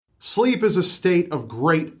Sleep is a state of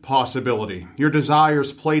great possibility. Your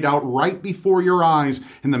desires played out right before your eyes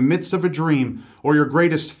in the midst of a dream, or your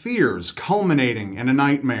greatest fears culminating in a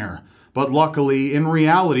nightmare. But luckily, in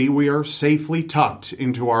reality, we are safely tucked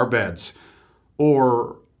into our beds.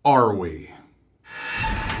 Or are we?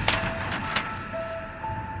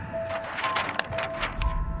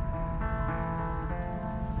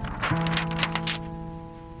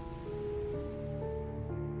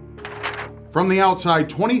 From the outside,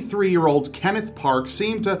 23-year-old Kenneth Park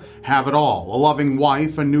seemed to have it all: a loving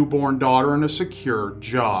wife, a newborn daughter, and a secure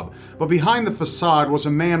job. But behind the facade was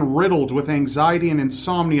a man riddled with anxiety and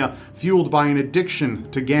insomnia, fueled by an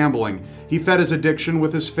addiction to gambling. He fed his addiction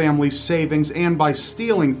with his family's savings and by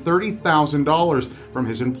stealing $30,000 from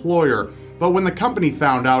his employer. But when the company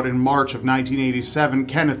found out in March of 1987,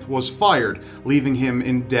 Kenneth was fired, leaving him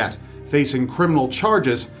in debt, facing criminal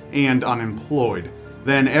charges, and unemployed.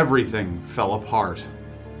 Then everything fell apart.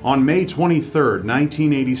 On May 23,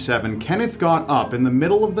 1987, Kenneth got up in the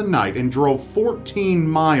middle of the night and drove 14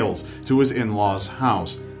 miles to his in-laws'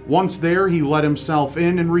 house. Once there, he let himself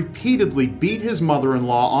in and repeatedly beat his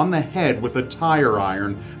mother-in-law on the head with a tire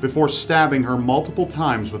iron before stabbing her multiple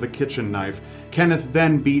times with a kitchen knife. Kenneth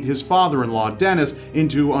then beat his father-in-law, Dennis,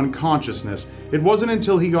 into unconsciousness. It wasn't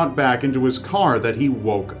until he got back into his car that he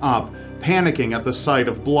woke up. Panicking at the sight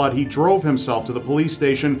of blood, he drove himself to the police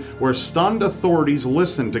station, where stunned authorities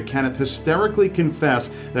listened to Kenneth hysterically confess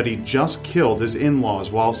that he just killed his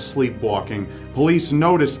in-laws while sleepwalking. Police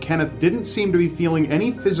noticed Kenneth didn't seem to be feeling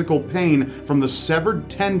any physical pain from the severed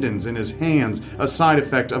tendons in his hands, a side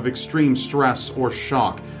effect of extreme stress or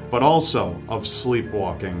shock, but also of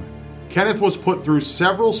sleepwalking. Kenneth was put through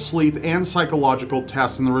several sleep and psychological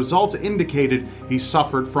tests, and the results indicated he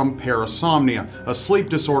suffered from parasomnia, a sleep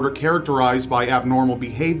disorder characterized by abnormal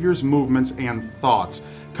behaviors, movements, and thoughts.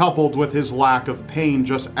 Coupled with his lack of pain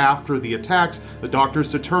just after the attacks, the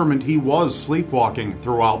doctors determined he was sleepwalking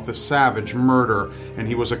throughout the savage murder, and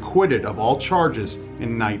he was acquitted of all charges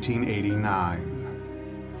in 1989.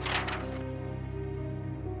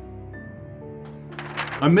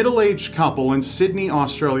 A middle-aged couple in Sydney,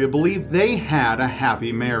 Australia believed they had a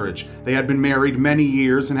happy marriage. They had been married many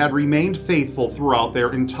years and had remained faithful throughout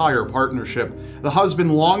their entire partnership. The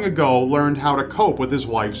husband long ago learned how to cope with his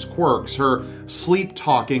wife's quirks, her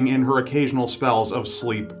sleep-talking and her occasional spells of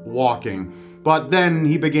sleepwalking. But then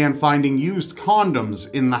he began finding used condoms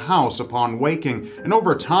in the house upon waking, and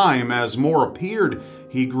over time, as more appeared,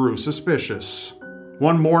 he grew suspicious.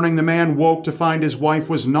 One morning, the man woke to find his wife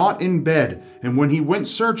was not in bed, and when he went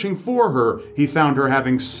searching for her, he found her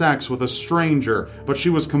having sex with a stranger, but she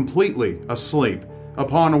was completely asleep.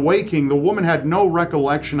 Upon awaking, the woman had no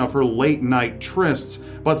recollection of her late-night trysts,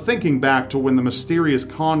 but thinking back to when the mysterious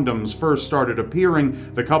condoms first started appearing,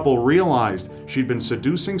 the couple realized she'd been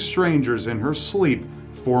seducing strangers in her sleep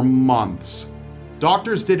for months.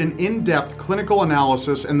 Doctors did an in-depth clinical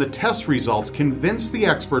analysis, and the test results convinced the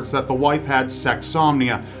experts that the wife had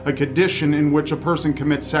sexsomnia, a condition in which a person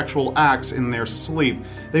commits sexual acts in their sleep.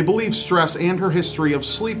 They believe stress and her history of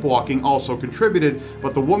sleepwalking also contributed,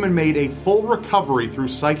 but the woman made a full recovery through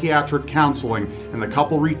psychiatric counseling, and the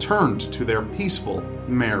couple returned to their peaceful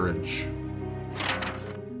marriage.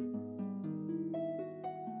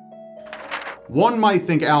 One might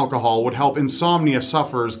think alcohol would help insomnia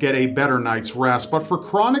sufferers get a better night's rest, but for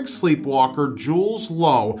chronic sleepwalker Jules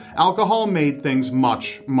Lowe, alcohol made things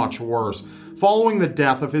much, much worse. Following the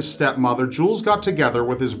death of his stepmother, Jules got together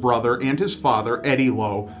with his brother and his father, Eddie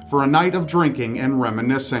Lowe, for a night of drinking and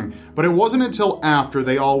reminiscing. But it wasn't until after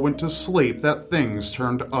they all went to sleep that things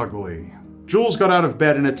turned ugly. Jules got out of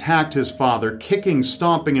bed and attacked his father, kicking,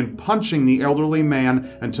 stomping, and punching the elderly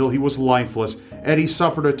man until he was lifeless. Eddie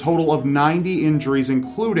suffered a total of 90 injuries,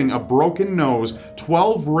 including a broken nose,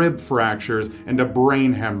 12 rib fractures, and a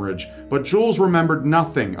brain hemorrhage. But Jules remembered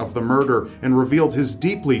nothing of the murder and revealed his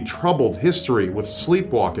deeply troubled history with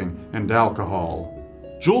sleepwalking and alcohol.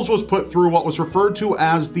 Jules was put through what was referred to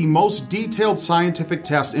as the most detailed scientific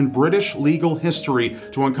test in British legal history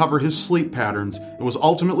to uncover his sleep patterns. It was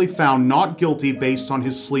ultimately found not guilty based on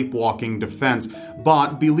his sleepwalking defense,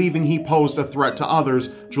 but believing he posed a threat to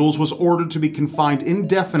others, Jules was ordered to be confined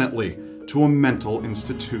indefinitely to a mental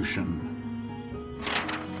institution.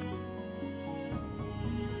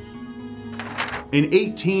 In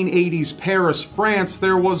 1880s Paris, France,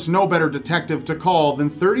 there was no better detective to call than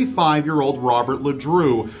 35-year-old Robert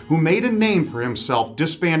Ledru, who made a name for himself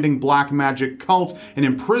disbanding black magic cults and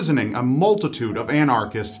imprisoning a multitude of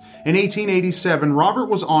anarchists. In 1887, Robert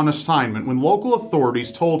was on assignment when local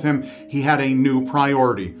authorities told him he had a new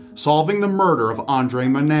priority: solving the murder of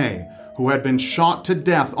André Monet. who had been shot to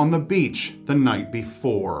death on the beach the night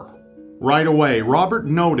before. Right away, Robert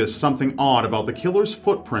noticed something odd about the killer's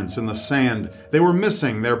footprints in the sand. They were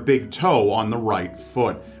missing their big toe on the right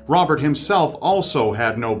foot. Robert himself also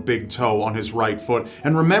had no big toe on his right foot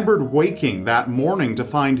and remembered waking that morning to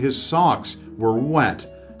find his socks were wet.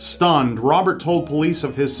 Stunned, Robert told police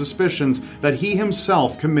of his suspicions that he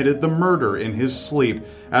himself committed the murder in his sleep.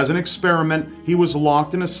 As an experiment, he was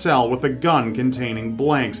locked in a cell with a gun containing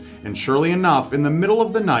blanks, and surely enough, in the middle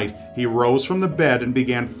of the night, he rose from the bed and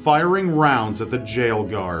began firing rounds at the jail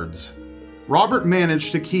guards. Robert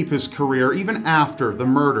managed to keep his career even after the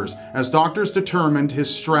murders, as doctors determined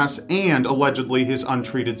his stress and allegedly his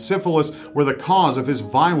untreated syphilis were the cause of his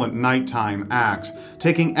violent nighttime acts.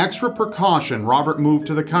 Taking extra precaution, Robert moved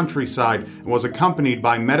to the countryside and was accompanied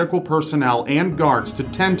by medical personnel and guards to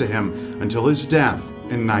tend to him until his death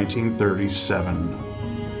in 1937.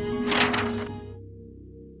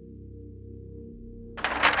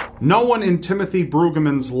 No one in Timothy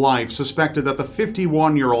Brueggemann's life suspected that the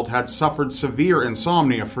 51-year-old had suffered severe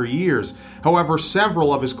insomnia for years. However,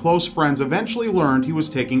 several of his close friends eventually learned he was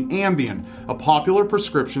taking Ambien, a popular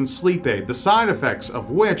prescription sleep aid, the side effects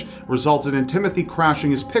of which resulted in Timothy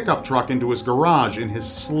crashing his pickup truck into his garage in his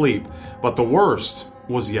sleep. But the worst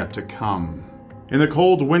was yet to come. In the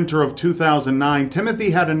cold winter of 2009, Timothy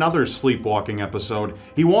had another sleepwalking episode.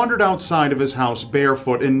 He wandered outside of his house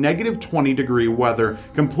barefoot in -20-degree weather,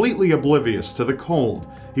 completely oblivious to the cold.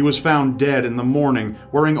 He was found dead in the morning,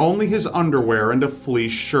 wearing only his underwear and a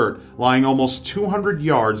fleece shirt, lying almost 200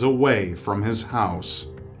 yards away from his house.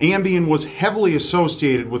 Ambien was heavily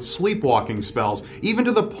associated with sleepwalking spells, even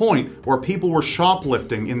to the point where people were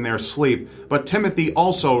shoplifting in their sleep. But Timothy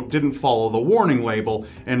also didn't follow the warning label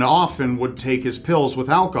and often would take his pills with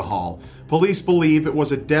alcohol. Police believe it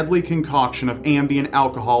was a deadly concoction of Ambien,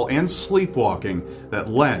 alcohol, and sleepwalking that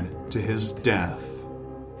led to his death.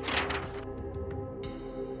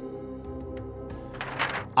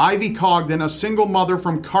 Ivy Cogden, a single mother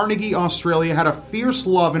from Carnegie, Australia, had a fierce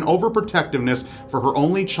love and overprotectiveness for her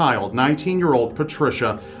only child, 19-year-old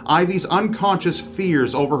Patricia. Ivy's unconscious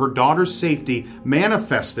fears over her daughter's safety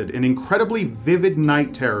manifested in incredibly vivid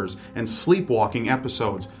night terrors and sleepwalking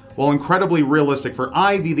episodes. While incredibly realistic for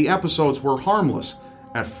Ivy, the episodes were harmless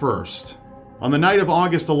at first. On the night of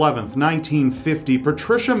August 11th, 1950,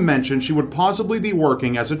 Patricia mentioned she would possibly be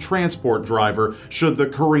working as a transport driver should the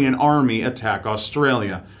Korean army attack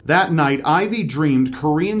Australia. That night, Ivy dreamed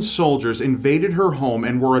Korean soldiers invaded her home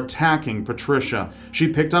and were attacking Patricia. She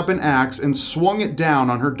picked up an axe and swung it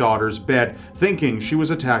down on her daughter's bed, thinking she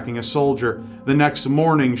was attacking a soldier. The next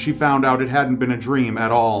morning, she found out it hadn't been a dream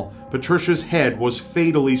at all. Patricia's head was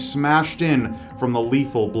fatally smashed in from the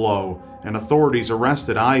lethal blow, and authorities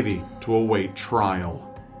arrested Ivy to await trial.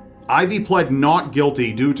 Ivy pled not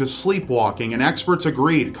guilty due to sleepwalking, and experts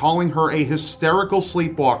agreed, calling her a hysterical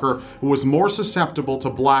sleepwalker who was more susceptible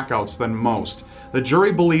to blackouts than most. The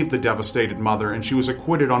jury believed the devastated mother, and she was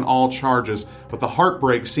acquitted on all charges, but the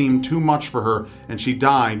heartbreak seemed too much for her, and she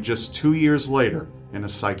died just 2 years later in a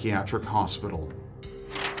psychiatric hospital.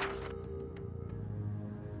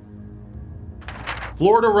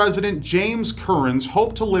 Florida resident James Currens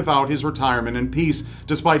hoped to live out his retirement in peace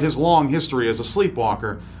despite his long history as a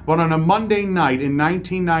sleepwalker. But on a Monday night in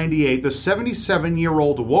 1998, the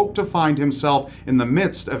 77-year-old woke to find himself in the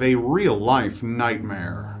midst of a real-life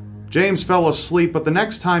nightmare. James fell asleep, but the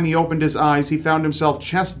next time he opened his eyes, he found himself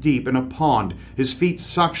chest-deep in a pond, his feet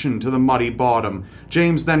suctioned to the muddy bottom.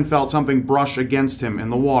 James then felt something brush against him in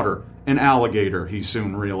the water. An alligator, he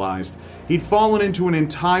soon realized. He'd fallen into an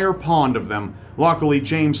entire pond of them. Luckily,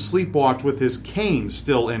 James sleepwalked with his cane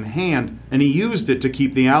still in hand, and he used it to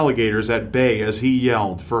keep the alligators at bay as he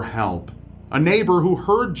yelled for help. A neighbor who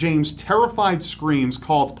heard James' terrified screams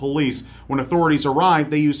called police. When authorities arrived,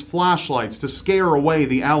 they used flashlights to scare away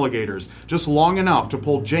the alligators, just long enough to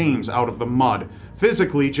pull James out of the mud.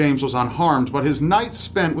 Physically, James was unharmed, but his nights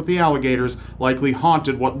spent with the alligators likely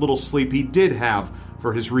haunted what little sleep he did have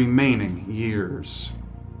for his remaining years.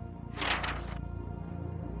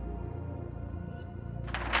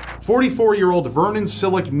 44-year-old Vernon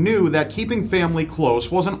Sillick knew that keeping family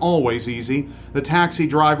close wasn't always easy. The taxi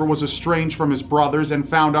driver was estranged from his brothers and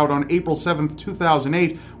found out on April 7,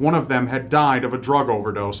 2008, one of them had died of a drug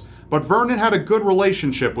overdose. But Vernon had a good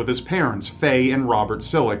relationship with his parents, Faye and Robert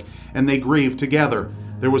Sillick, and they grieved together.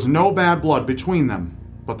 There was no bad blood between them,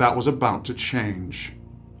 but that was about to change.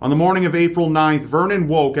 On the morning of April 9th, Vernon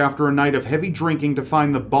woke after a night of heavy drinking to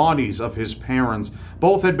find the bodies of his parents.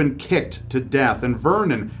 Both had been kicked to death, and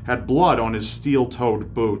Vernon had blood on his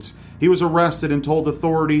steel-toed boots. He was arrested and told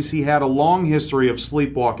authorities he had a long history of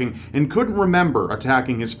sleepwalking and couldn't remember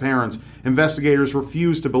attacking his parents. Investigators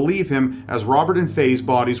refused to believe him as Robert and Faye's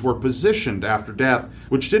bodies were positioned after death,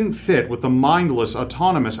 which didn't fit with the mindless,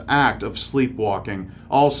 autonomous act of sleepwalking.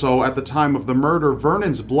 Also, at the time of the murder,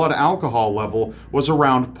 Vernon's blood alcohol level was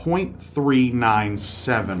around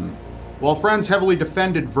 0.397. While friends heavily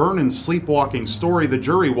defended Vernon's sleepwalking story, the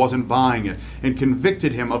jury wasn't buying it and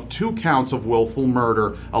convicted him of 2 counts of willful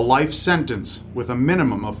murder, a life sentence with a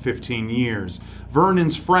minimum of 15 years.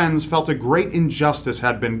 Vernon's friends felt a great injustice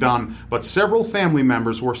had been done, but several family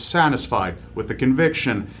members were satisfied with the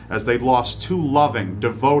conviction as they'd lost 2 loving,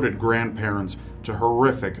 devoted grandparents to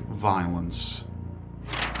horrific violence.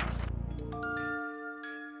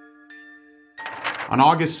 On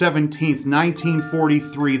August 17,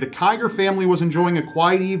 1943, the Kiger family was enjoying a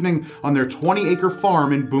quiet evening on their 20-acre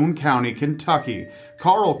farm in Boone County, Kentucky.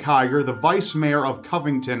 Carl Kiger, the vice mayor of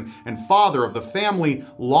Covington and father of the family,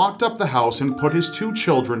 locked up the house and put his 2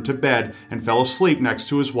 children to bed and fell asleep next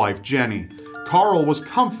to his wife, Jenny. Carl was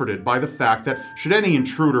comforted by the fact that should any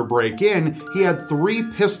intruder break in, he had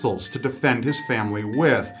 3 pistols to defend his family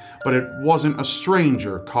with, but it wasn't a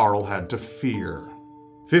stranger Carl had to fear.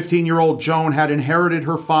 15-year-old Joan had inherited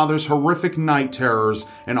her father's horrific night terrors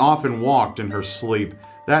and often walked in her sleep.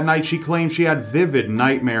 That night she claimed she had vivid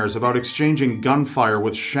nightmares about exchanging gunfire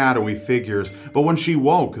with shadowy figures, but when she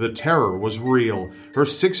woke, the terror was real. Her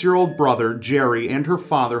 6-year-old brother, Jerry, and her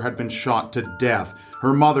father had been shot to death.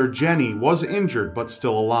 Her mother, Jenny, was injured but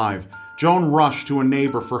still alive. Joan rushed to a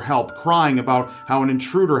neighbor for help, crying about how an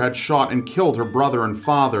intruder had shot and killed her brother and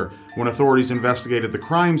father. When authorities investigated the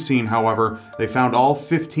crime scene, however, they found all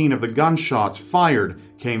 15 of the gunshots fired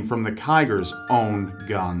came from the Kigers' own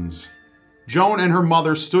guns. Joan and her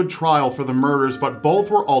mother stood trial for the murders, but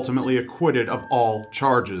both were ultimately acquitted of all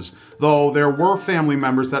charges, though there were family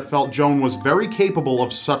members that felt Joan was very capable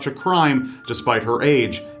of such a crime despite her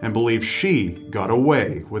age and believed she got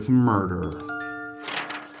away with murder.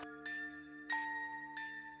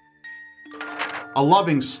 A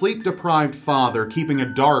loving, sleep-deprived father keeping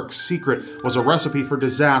a dark secret was a recipe for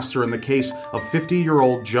disaster in the case of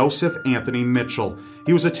 50-year-old Joseph Anthony Mitchell.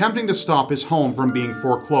 He was attempting to stop his home from being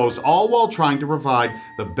foreclosed, all while trying to provide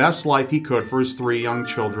the best life he could for his 3 young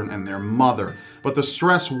children and their mother. But the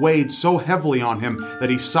stress weighed so heavily on him that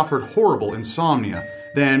he suffered horrible insomnia.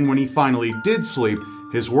 Then, when he finally did sleep,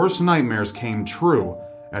 his worst nightmares came true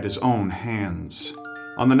at his own hands.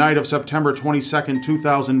 On the night of September 22,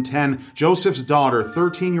 2010, Joseph's daughter,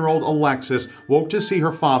 13-year-old Alexis, woke to see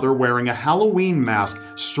her father wearing a Halloween mask,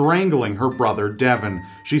 strangling her brother, Devin.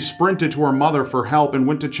 She sprinted to her mother for help and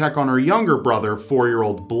went to check on her younger brother,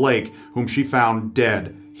 4-year-old Blake, whom she found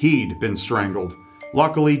dead. He'd been strangled.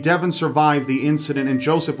 Luckily, Devin survived the incident and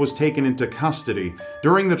Joseph was taken into custody.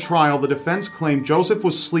 During the trial, the defense claimed Joseph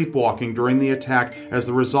was sleepwalking during the attack as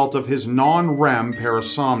the result of his non-REM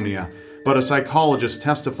parasomnia. But a psychologist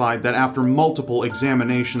testified that after multiple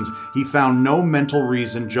examinations, he found no mental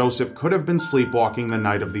reason Joseph could have been sleepwalking the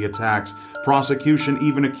night of the attacks. Prosecution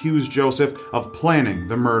even accused Joseph of planning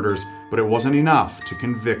the murders, but it wasn't enough to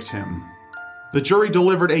convict him. The jury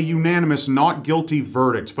delivered a unanimous not guilty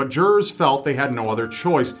verdict, but jurors felt they had no other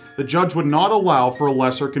choice. The judge would not allow for a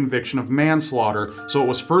lesser conviction of manslaughter, so it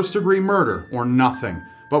was first-degree murder or nothing.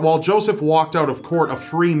 But while Joseph walked out of court a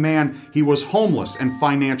free man, he was homeless and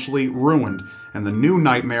financially ruined, and the new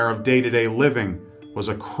nightmare of day-to-day living was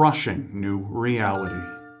a crushing new reality.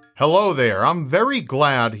 Hello there. I'm very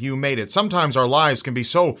glad you made it. Sometimes our lives can be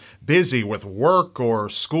so busy with work or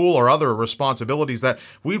school or other responsibilities that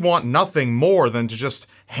we want nothing more than to just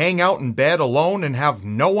hang out in bed alone and have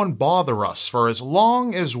no one bother us for as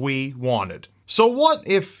long as we wanted. So what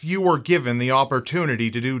if you were given the opportunity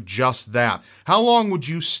to do just that? How long would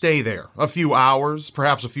you stay there? A few hours,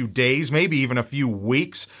 perhaps a few days, maybe even a few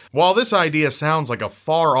weeks? While this idea sounds like a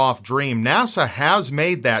far-off dream, NASA has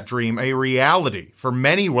made that dream a reality for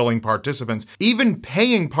many willing participants, even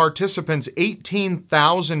paying participants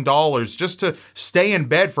 $18,000 just to stay in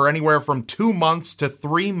bed for anywhere from 2 months to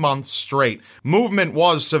 3 months straight. Movement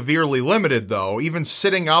was severely limited, though. Even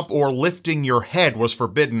sitting up or lifting your head was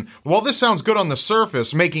forbidden. While this sounds good on the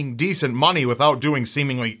surface, making decent money without doing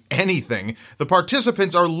seemingly anything, the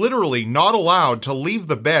participants are literally not allowed to leave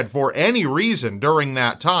the bed for any reason during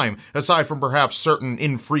that time, aside from perhaps certain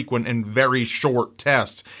infrequent and very short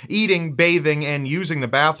tests. Eating, bathing, and using the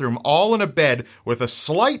bathroom all in a bed with a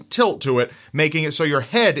slight tilt to it, making it so your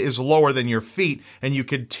head is lower than your feet, and you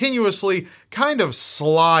continuously kind of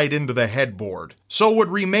slide into the headboard. So would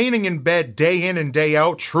remaining in bed day in and day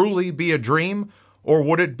out truly be a dream? Or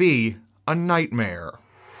would it be a nightmare?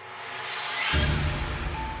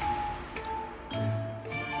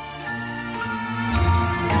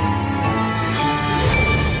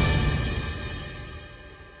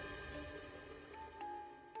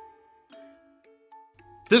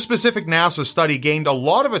 This specific NASA study gained a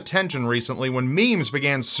lot of attention recently when memes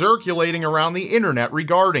began circulating around the internet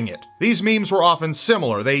regarding it. These memes were often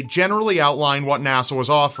similar. They generally outlined what NASA was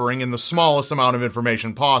offering in the smallest amount of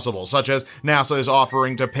information possible, such as NASA is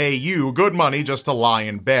offering to pay you good money just to lie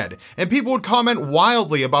in bed. And people would comment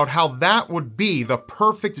wildly about how that would be the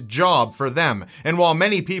perfect job for them. And while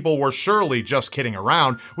many people were surely just kidding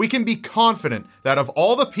around, we can be confident that of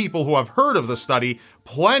all the people who have heard of the study,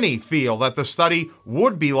 plenty feel that the study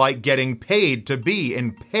would be like getting paid to be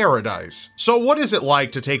in paradise. So what is it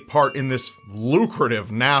like to take part in this lucrative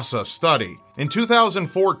NASA study? In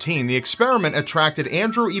 2014, the experiment attracted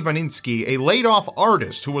Andrew Ivaninski, a laid-off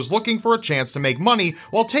artist who was looking for a chance to make money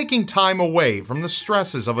while taking time away from the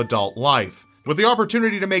stresses of adult life. With the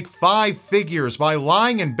opportunity to make 5 figures by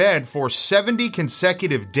lying in bed for 70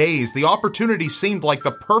 consecutive days, the opportunity seemed like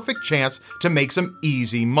the perfect chance to make some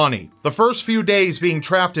easy money. The first few days being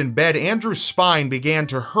trapped in bed, Andrew's spine began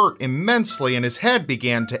to hurt immensely and his head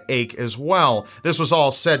began to ache as well. This was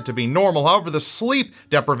all said to be normal, however, the sleep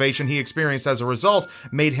deprivation he experienced as a result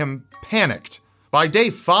made him panicked. By day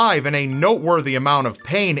 5, in a noteworthy amount of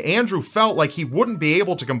pain, Andrew felt like he wouldn't be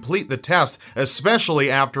able to complete the test,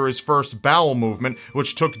 especially after his first bowel movement,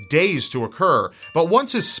 which took days to occur. But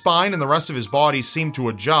once his spine and the rest of his body seemed to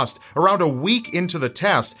adjust, around a week into the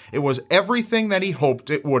test, it was everything that he hoped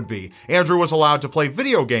it would be. Andrew was allowed to play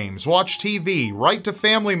video games, watch TV, write to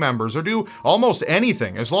family members, or do almost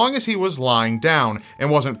anything, as long as he was lying down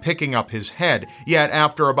and wasn't picking up his head. Yet,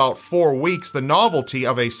 after about 4 weeks, the novelty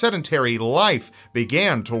of a sedentary life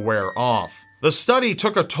began to wear off. The study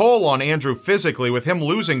took a toll on Andrew physically, with him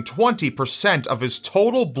losing 20% of his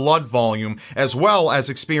total blood volume, as well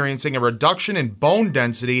as experiencing a reduction in bone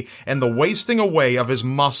density and the wasting away of his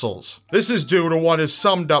muscles. This is due to what is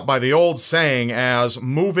summed up by the old saying as,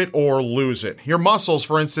 move it or lose it. Your muscles,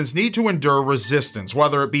 for instance, need to endure resistance,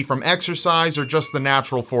 whether it be from exercise or just the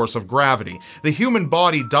natural force of gravity. The human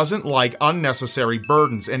body doesn't like unnecessary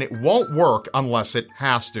burdens, and it won't work unless it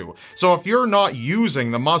has to. So if you're not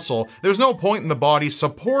using the muscle, there's no point in the body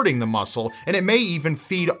supporting the muscle, and it may even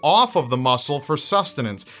feed off of the muscle for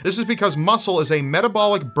sustenance. This is because muscle is a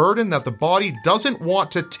metabolic burden that the body doesn't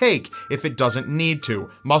want to take if it doesn't need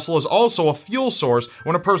to. Muscle is also a fuel source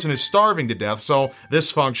when a person is starving to death, so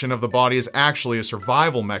this function of the body is actually a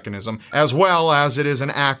survival mechanism, as well as it is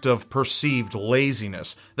an act of perceived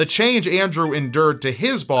laziness. The change Andrew endured to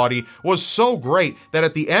his body was so great that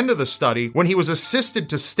at the end of the study, when he was assisted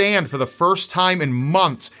to stand for the first time in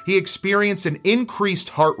months, he experienced an increased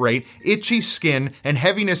heart rate, itchy skin, and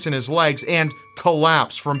heaviness in his legs, and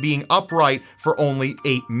collapse from being upright for only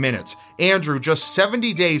 8 minutes. Andrew, just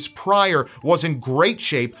 70 days prior, was in great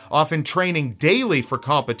shape, often training daily for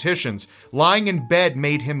competitions. Lying in bed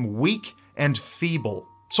made him weak and feeble.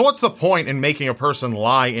 So what's the point in making a person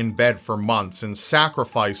lie in bed for months and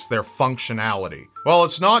sacrifice their functionality? Well,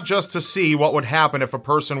 it's not just to see what would happen if a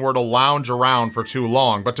person were to lounge around for too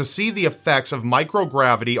long, but to see the effects of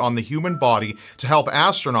microgravity on the human body to help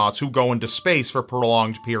astronauts who go into space for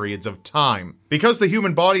prolonged periods of time. Because the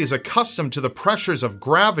human body is accustomed to the pressures of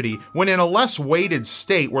gravity, when in a less weighted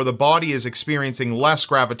state where the body is experiencing less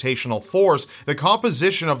gravitational force, the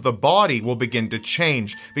composition of the body will begin to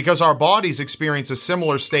change. Because our bodies experience a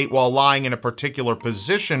similar state while lying in a particular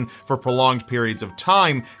position for prolonged periods of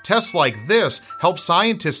time, tests like this help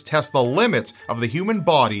scientists test the limits of the human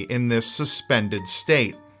body in this suspended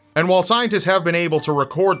state. And while scientists have been able to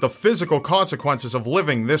record the physical consequences of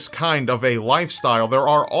living this kind of a lifestyle, there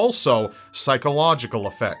are also psychological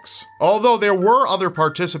effects. Although there were other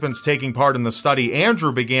participants taking part in the study,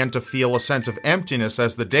 Andrew began to feel a sense of emptiness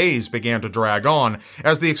as the days began to drag on.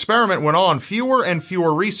 As the experiment went on, fewer and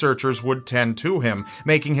fewer researchers would tend to him,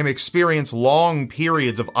 making him experience long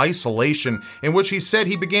periods of isolation, in which he said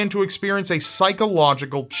he began to experience a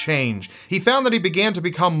psychological change. He found that he began to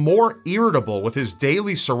become more irritable with his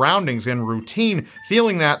daily surroundings and routine,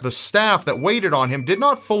 feeling that the staff that waited on him did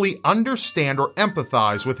not fully understand or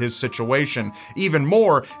empathize with his situation. situation. Even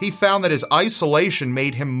more, he found that his isolation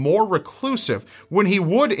made him more reclusive. When he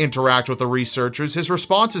would interact with the researchers, his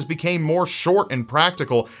responses became more short and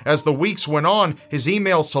practical. As the weeks went on, his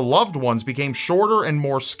emails to loved ones became shorter and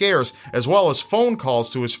more scarce, as well as phone calls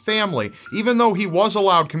to his family. Even though he was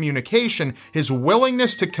allowed communication, his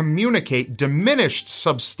willingness to communicate diminished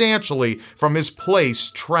substantially from his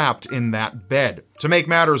place trapped in that bed. To make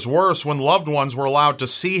matters worse, when loved ones were allowed to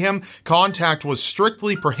see him, contact was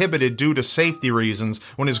strictly prohibited due to safety reasons.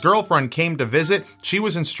 When his girlfriend came to visit, she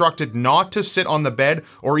was instructed not to sit on the bed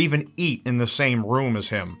or even eat in the same room as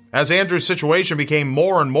him. As Andrew's situation became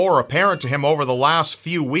more and more apparent to him over the last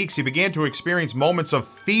few weeks, he began to experience moments of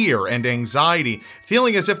fear and anxiety,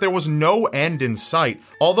 feeling as if there was no end in sight.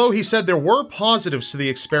 Although he said there were positives to the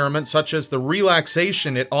experiment, such as the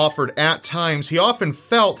relaxation it offered at times, he often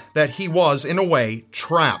felt that he was, in a way,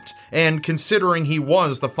 trapped. And considering he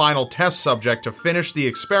was the final test subject to finish the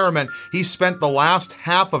experiment, he spent the last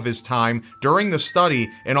half of his time during the study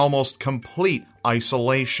in almost complete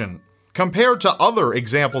isolation. Compared to other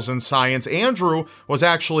examples in science, Andrew was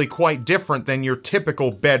actually quite different than your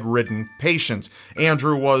typical bedridden patients.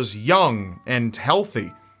 Andrew was young and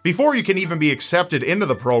healthy. Before you can even be accepted into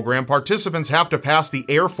the program, participants have to pass the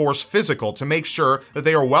Air Force physical to make sure that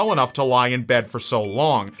they are well enough to lie in bed for so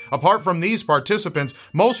long. Apart from these participants,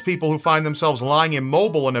 most people who find themselves lying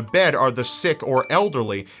immobile in a bed are the sick or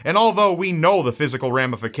elderly. And although we know the physical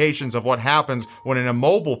ramifications of what happens when an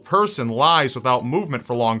immobile person lies without movement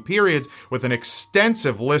for long periods, with an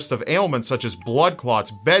extensive list of ailments such as blood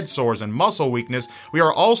clots, bed sores, and muscle weakness, we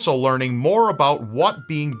are also learning more about what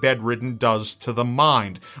being bedridden does to the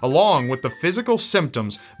mind. Along with the physical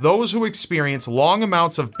symptoms, those who experience long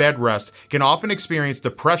amounts of bed rest can often experience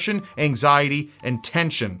depression, anxiety, and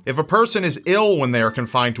tension. If a person is ill when they are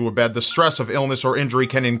confined to a bed, the stress of illness or injury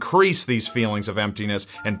can increase these feelings of emptiness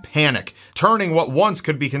and panic, turning what once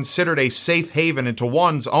could be considered a safe haven into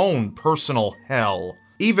one's own personal hell.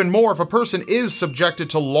 Even more, if a person is subjected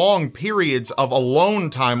to long periods of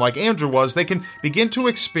alone time like Andrew was, they can begin to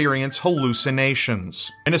experience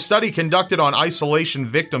hallucinations. In a study conducted on isolation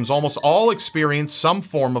victims, almost all experienced some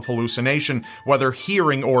form of hallucination, whether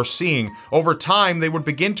hearing or seeing. Over time, they would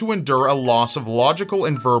begin to endure a loss of logical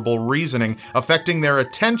and verbal reasoning, affecting their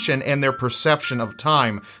attention and their perception of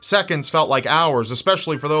time. Seconds felt like hours,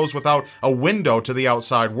 especially for those without a window to the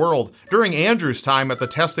outside world. During Andrew's time at the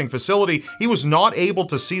testing facility, he was not able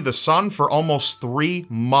to see the sun for almost 3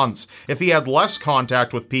 months. If he had less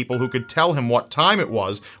contact with people who could tell him what time it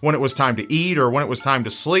was, when it was time to eat or when it was time to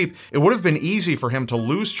sleep, it would have been easy for him to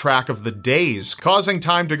lose track of the days, causing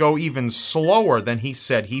time to go even slower than he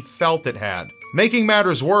said he felt it had. Making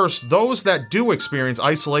matters worse, those that do experience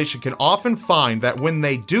isolation can often find that when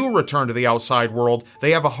they do return to the outside world,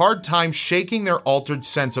 they have a hard time shaking their altered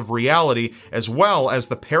sense of reality, as well as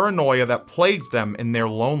the paranoia that plagued them in their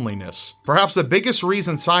loneliness. Perhaps the biggest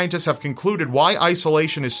reason scientists have concluded why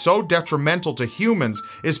isolation is so detrimental to humans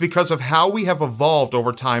is because of how we have evolved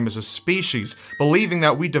over time as a species, believing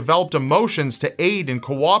that we developed emotions to aid in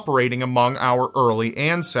cooperating among our early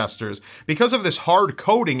ancestors. Because of this hard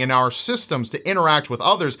coding in our systems to interact with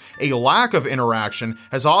others, a lack of interaction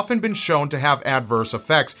has often been shown to have adverse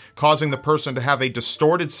effects, causing the person to have a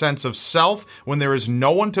distorted sense of self when there is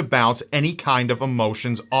no one to bounce any kind of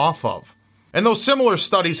emotions off of. And though similar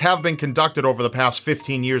studies have been conducted over the past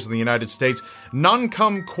 15 years in the United States, none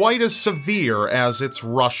come quite as severe as its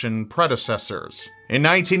Russian predecessors. In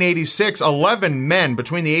 1986, 11 men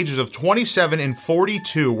between the ages of 27 and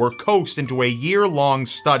 42 were coaxed into a year-long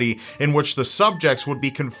study in which the subjects would be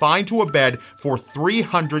confined to a bed for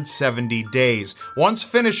 370 days. Once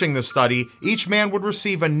finishing the study, each man would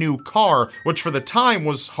receive a new car, which for the time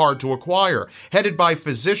was hard to acquire. Headed by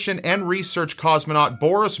physician and research cosmonaut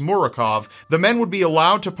Boris Murakov, the men would be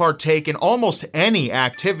allowed to partake in almost any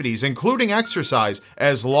activities, including exercise,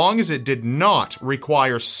 as long as it did not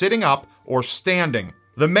require sitting up or standing.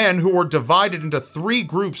 The men, who were divided into 3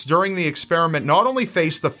 groups during the experiment, not only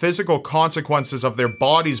faced the physical consequences of their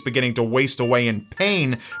bodies beginning to waste away in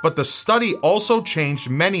pain, but the study also changed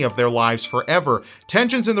many of their lives forever.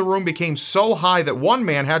 Tensions in the room became so high that one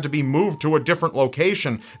man had to be moved to a different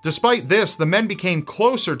location. Despite this, the men became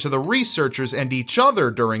closer to the researchers and each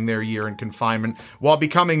other during their year in confinement, while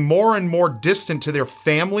becoming more and more distant to their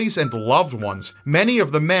families and loved ones. Many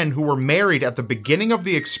of the men who were married at the beginning of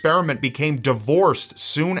the experiment became divorced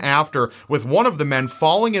soon after, with one of the men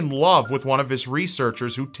falling in love with one of his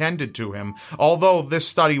researchers who tended to him. Although this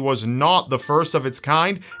study was not the first of its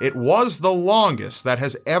kind, it was the longest that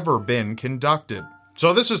has ever been conducted.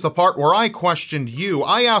 So this is the part where I questioned you.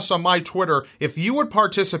 I asked on my Twitter if you would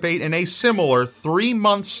participate in a similar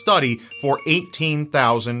 3-month study for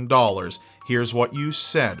 $18,000. Here's what you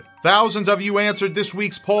said. Thousands of you answered this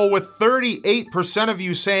week's poll, with 38% of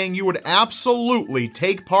you saying you would absolutely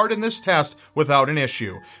take part in this test without an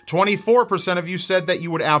issue. 24% of you said that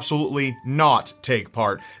you would absolutely not take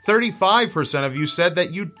part. 35% of you said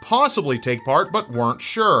that you'd possibly take part but weren't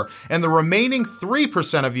sure. And the remaining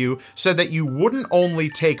 3% of you said that you wouldn't only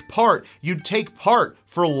take part, you'd take part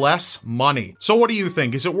for less money. So what do you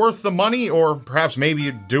think? Is it worth the money? Or perhaps maybe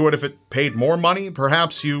you'd do it if it paid more money?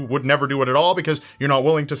 Perhaps you would never do it at all because you're not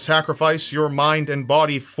willing to sacrifice your mind and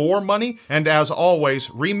body for money? And as always,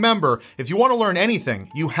 remember, if you want to learn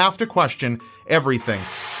anything, you have to question everything.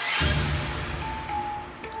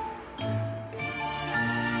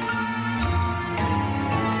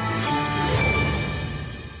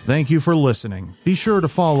 Thank you for listening. Be sure to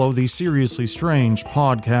follow the Seriously Strange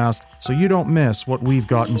podcast so you don't miss what we've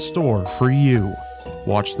got in store for you.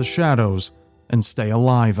 Watch the shadows and stay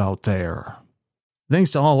alive out there.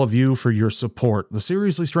 Thanks to all of you for your support. The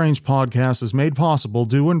Seriously Strange podcast is made possible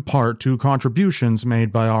due in part to contributions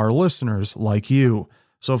made by our listeners like you.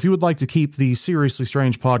 So if you would like to keep the Seriously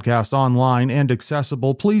Strange podcast online and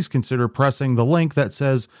accessible, please consider pressing the link that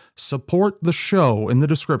says Support the Show in the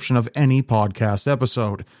description of any podcast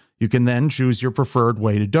episode. You can then choose your preferred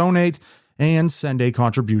way to donate and send a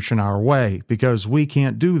contribution our way, because we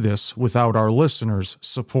can't do this without our listeners'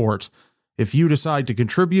 support. If you decide to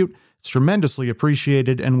contribute, it's tremendously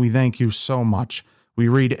appreciated, and we thank you so much. We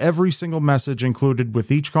read every single message included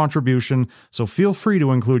with each contribution, so feel free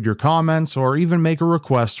to include your comments or even make a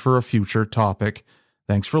request for a future topic.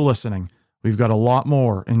 Thanks for listening. We've got a lot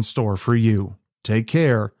more in store for you. Take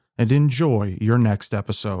care and enjoy your next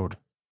episode.